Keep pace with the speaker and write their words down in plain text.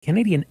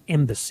Canadian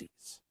embassies.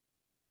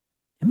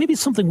 And maybe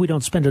it's something we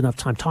don't spend enough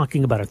time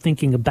talking about or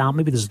thinking about.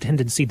 Maybe there's a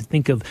tendency to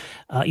think of,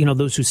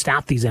 those who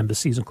staff these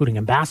embassies, including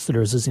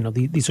ambassadors, as,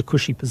 these are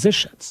cushy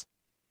positions.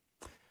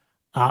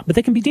 But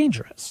they can be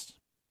dangerous.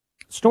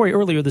 Story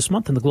earlier this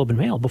month in the Globe and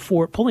Mail.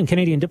 Before pulling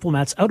Canadian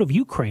diplomats out of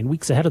Ukraine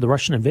weeks ahead of the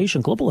Russian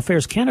invasion, Global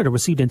Affairs Canada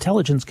received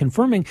intelligence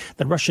confirming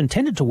that Russia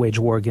intended to wage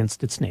war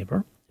against its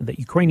neighbor, and that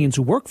Ukrainians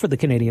who work for the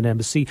Canadian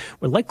embassy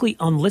were likely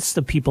on lists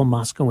of people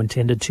Moscow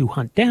intended to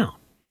hunt down.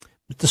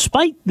 But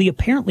despite the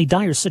apparently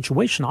dire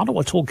situation,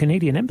 Ottawa told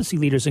Canadian embassy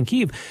leaders in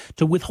Kyiv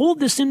to withhold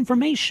this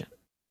information.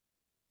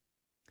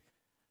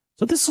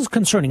 So this is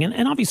concerning.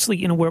 And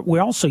obviously,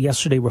 we're also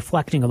yesterday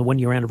reflecting on the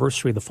one-year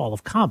anniversary of the fall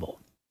of Kabul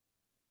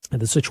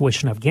and the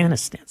situation in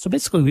Afghanistan. So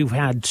basically, we've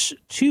had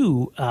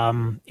two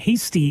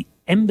hasty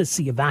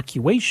embassy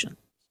evacuations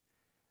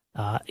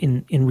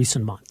in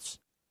recent months.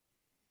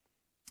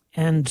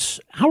 And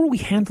how are we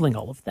handling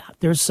all of that?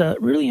 There's a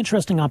really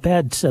interesting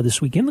op-ed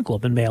this week in the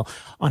Globe and Mail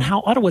on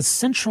how Ottawa's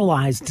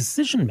centralized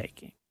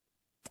decision-making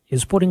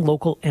is putting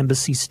local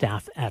embassy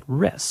staff at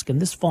risk.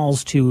 And this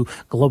falls to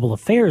Global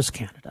Affairs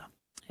Canada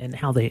and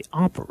how they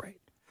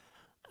operate.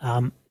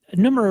 A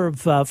number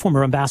of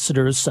former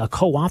ambassadors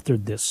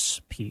co-authored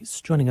this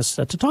piece. Joining us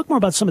to talk more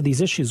about some of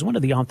these issues, one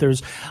of the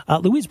authors,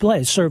 Louise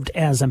Blais, served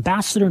as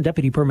ambassador and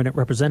deputy permanent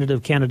representative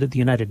of Canada at the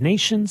United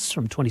Nations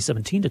from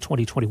 2017 to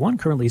 2021,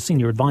 currently a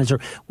senior advisor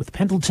with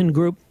Pendleton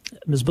Group.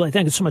 Ms. Blais,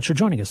 thank you so much for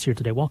joining us here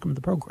today. Welcome to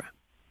the program.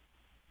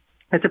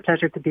 It's a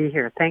pleasure to be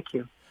here. Thank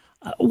you.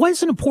 Why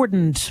is it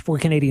important for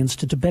Canadians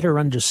to better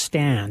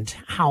understand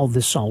how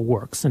this all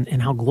works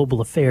and how Global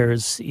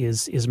Affairs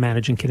is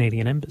managing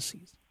Canadian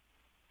embassies?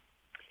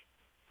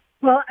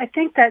 Well, I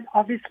think that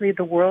obviously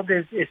the world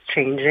is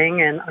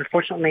changing, and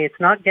unfortunately it's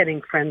not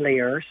getting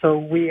friendlier. So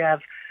we have,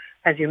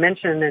 as you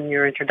mentioned in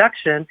your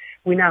introduction,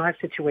 we now have a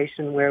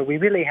situation where we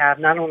really have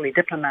not only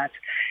diplomats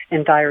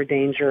in dire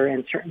danger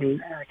in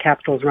certain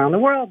capitals around the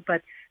world,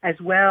 but as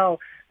well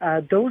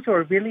those who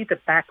are really the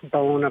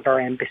backbone of our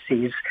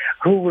embassies,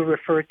 who we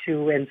refer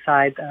to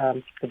inside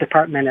the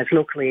department as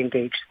locally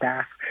engaged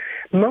staff.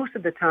 Most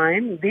of the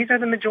time, these are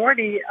the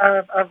majority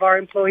of our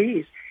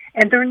employees,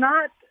 and they're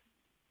not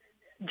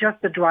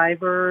just the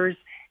drivers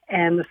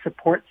and the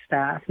support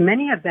staff.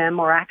 Many of them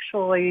are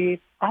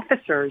actually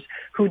officers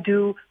who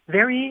do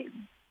very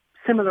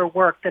similar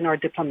work than our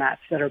diplomats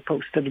that are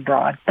posted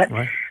abroad. But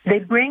right. They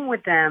bring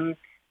with them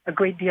a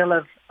great deal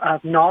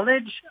of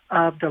knowledge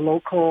of the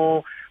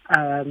local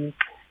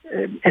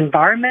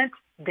environment.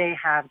 They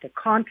have the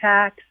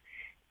contacts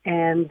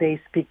and they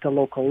speak the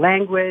local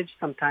language.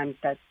 Sometimes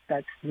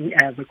that's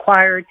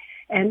required.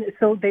 And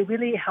so they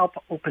really help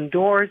open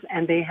doors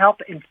and they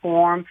help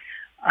inform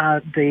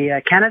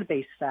the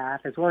Canada-based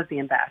staff, as well as the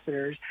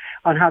ambassadors,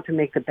 on how to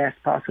make the best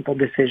possible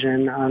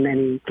decision on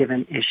any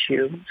given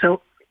issue.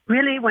 So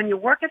really, when you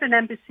work at an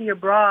embassy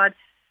abroad,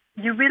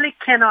 you really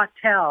cannot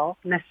tell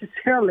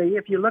necessarily.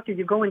 If you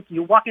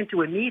walk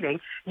into a meeting,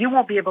 you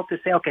won't be able to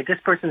say, okay, this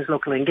person is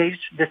locally engaged,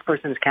 this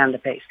person is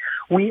Canada-based.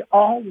 We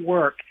all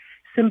work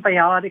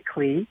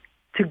symbiotically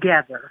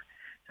together.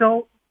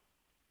 So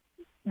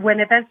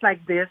when events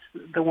like this,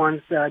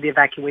 the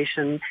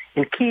evacuation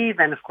in Kyiv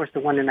and, of course,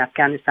 the one in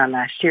Afghanistan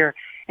last year,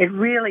 it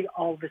really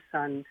all of a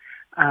sudden,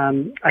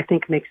 I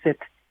think, makes it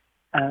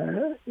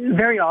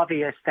very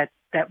obvious that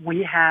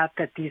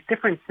these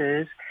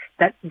differences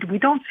that we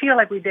don't feel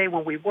every day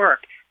when we work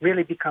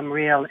really become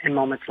real in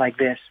moments like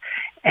this.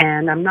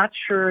 And I'm not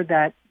sure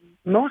that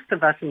most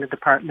of us in the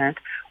department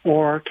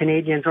or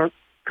Canadians are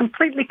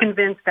completely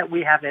convinced that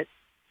we have it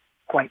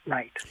quite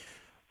right.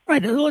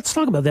 Right. Let's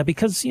talk about that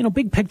because,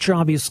 big picture,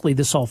 obviously,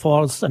 this all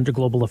falls under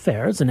global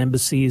affairs and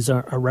embassies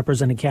are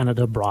representing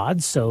Canada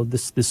abroad. So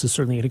this is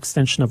certainly an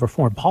extension of our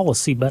foreign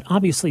policy. But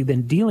obviously,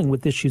 then dealing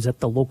with issues at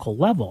the local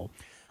level,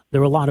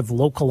 there are a lot of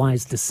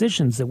localized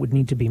decisions that would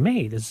need to be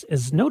made.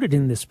 As noted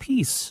in this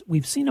piece,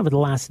 we've seen over the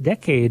last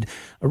decade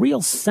a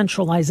real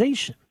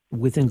centralization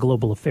within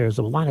global affairs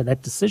of a lot of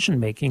that decision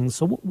making.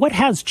 So what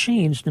has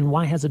changed and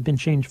why has it been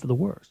changed for the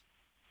worse?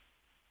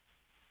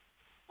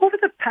 Over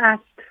the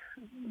past,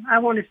 I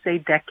want to say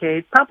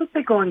decade,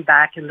 probably going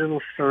back a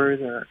little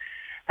further,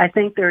 I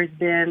think there's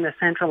been a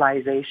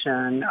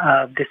centralization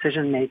of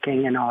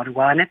decision-making in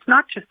Ottawa. And it's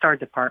not just our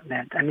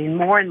department. I mean,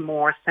 more and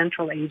more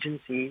central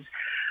agencies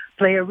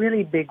play a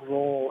really big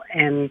role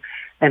in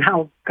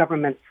how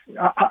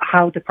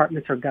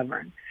departments are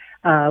governed.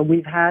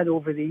 We've had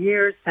over the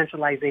years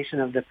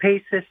centralization of the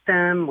pay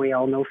system. We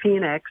all know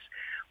Phoenix.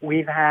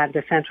 We've had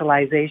the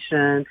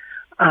centralization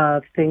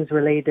of things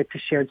related to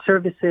shared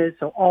services.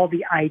 So all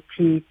the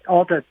IT,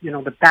 all the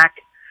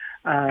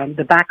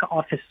back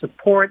office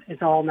support is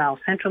all now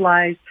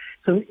centralized.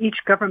 So each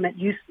department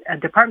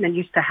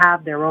used to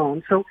have their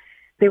own. So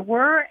there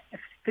were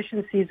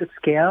efficiencies of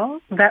scale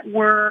that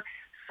were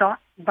sought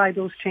by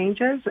those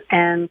changes,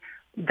 and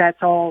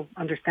that's all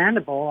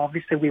understandable.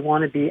 Obviously, we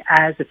want to be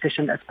as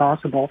efficient as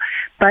possible.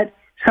 But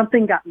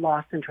something got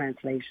lost in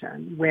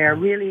translation, where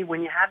really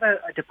when you have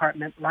a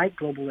department like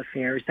Global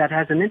Affairs that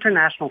has an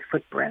international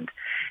footprint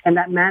and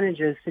that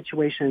manages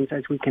situations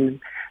as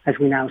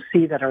we now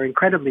see that are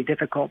incredibly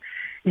difficult,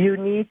 you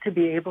need to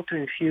be able to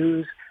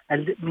infuse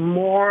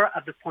more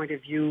of the point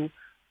of view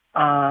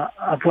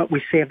of what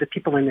we say of the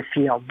people in the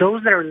field,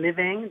 those that are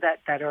living,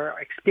 that are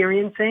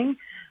experiencing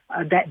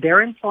that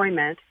their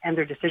employment and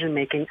their decision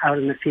making out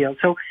in the field.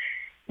 So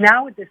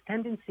now with this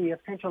tendency of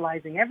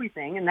centralizing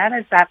everything, and that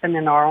has happened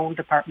in our own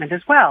department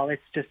as well,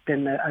 it's just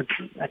been a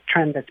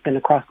trend that's been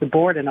across the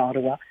board in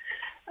Ottawa,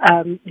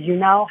 you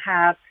now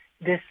have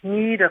this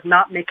need of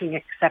not making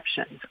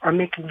exceptions or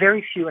making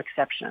very few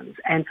exceptions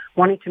and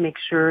wanting to make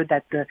sure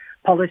that the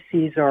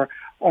policies are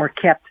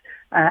kept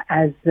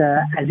as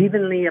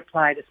evenly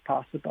applied as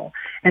possible.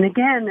 And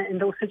again, in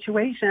those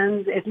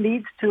situations, it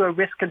leads to a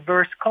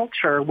risk-averse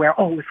culture where,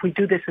 if we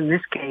do this in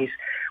this case,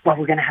 well,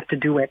 we're going to have to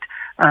do it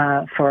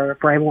for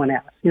everyone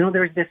else.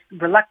 There's this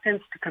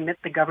reluctance to commit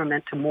the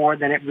government to more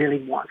than it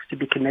really wants to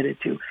be committed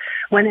to,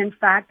 when in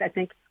fact, I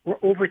think we're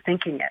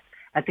overthinking it.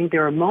 I think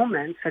there are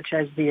moments, such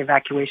as the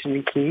evacuation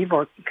in Kyiv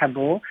or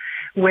Kabul,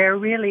 where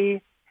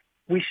really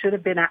we should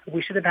have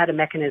had a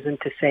mechanism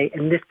to say,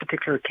 in this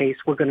particular case,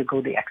 we're going to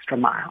go the extra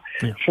mile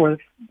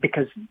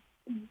because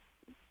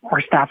our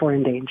staff are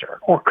in danger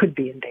or could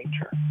be in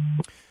danger.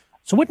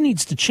 So what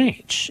needs to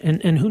change,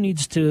 and who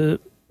needs to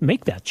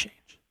make that change?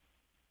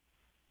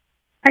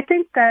 I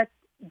think that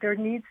there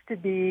needs to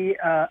be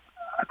a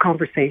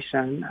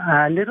conversation,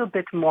 a little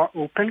bit more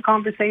open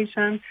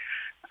conversation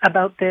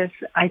about this.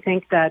 I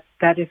think that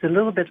is a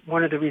little bit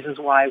one of the reasons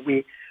why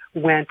we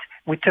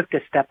took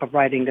this step of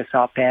writing this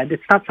op-ed.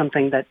 It's not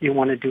something that you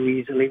want to do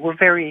easily. We're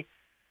very,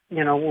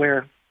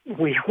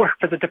 we work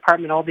for the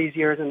department all these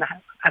years and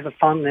have a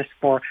fondness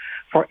for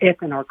it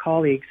and our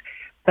colleagues.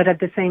 But at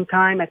the same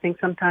time, I think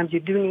sometimes you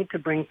do need to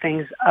bring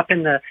things up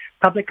in the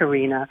public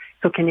arena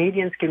so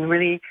Canadians can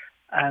really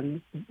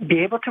be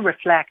able to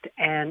reflect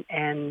and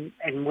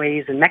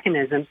ways and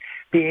mechanisms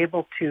be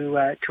able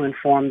to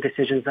inform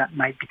decisions that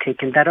might be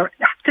taken that have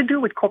to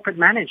do with corporate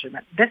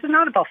management. This is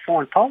not about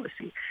foreign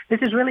policy. This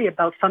is really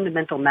about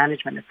fundamental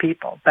management of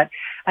people. But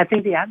I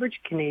think the average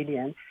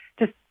Canadian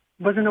just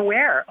wasn't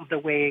aware of the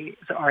way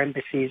our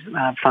embassies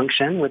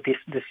function with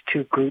this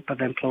two group of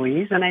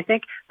employees. And I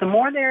think the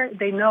more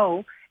they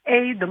know,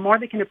 the more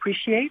they can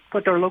appreciate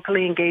what their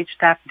locally engaged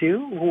staff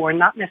do, who are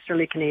not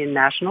necessarily Canadian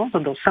nationals,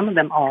 although some of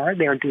them are,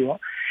 they are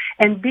dual.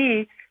 And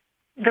B,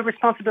 the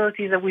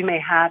responsibilities that we may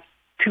have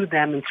to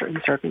them in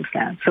certain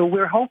circumstances. So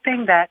we're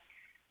hoping that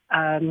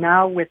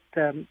now with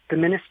the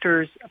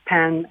minister's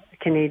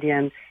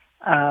pan-Canadian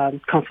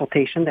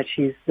consultation that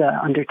she's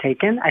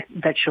undertaken,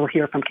 that she'll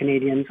hear from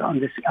Canadians on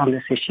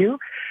this issue.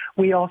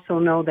 We also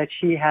know that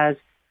she has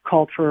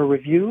called for a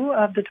review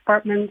of the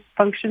department's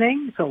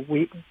functioning. So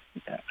we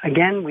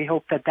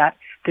hope that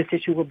this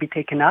issue will be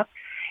taken up.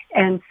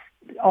 And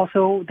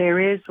also, there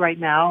is right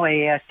now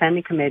a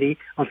standing committee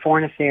on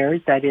foreign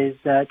affairs that is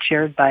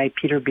chaired by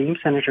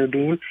Senator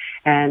Beam,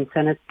 and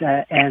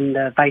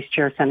Vice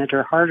Chair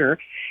Senator Harder.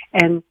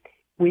 And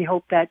we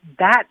hope that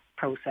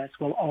process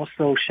will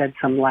also shed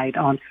some light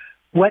on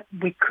what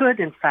we could,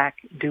 in fact,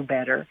 do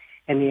better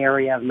in the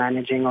area of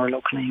managing our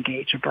locally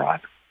engaged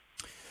abroad.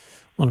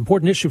 Well, an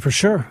important issue for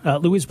sure.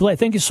 Louise Blais,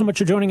 thank you so much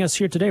for joining us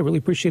here today. Really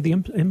appreciate the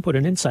input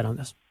and insight on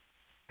this.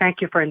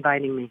 Thank you for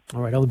inviting me.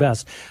 All right, all the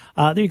best.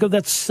 There you go.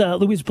 That's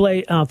Louise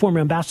Blais, former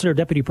ambassador,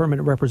 deputy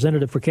permanent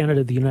representative for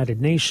Canada at the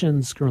United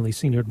Nations, currently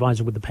senior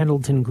advisor with the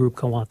Pendleton Group,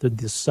 co-authored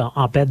this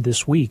op-ed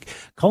this week,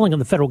 calling on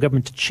the federal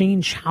government to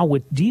change how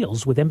it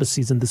deals with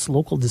embassies and this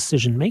local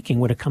decision-making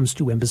when it comes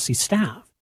to embassy staff.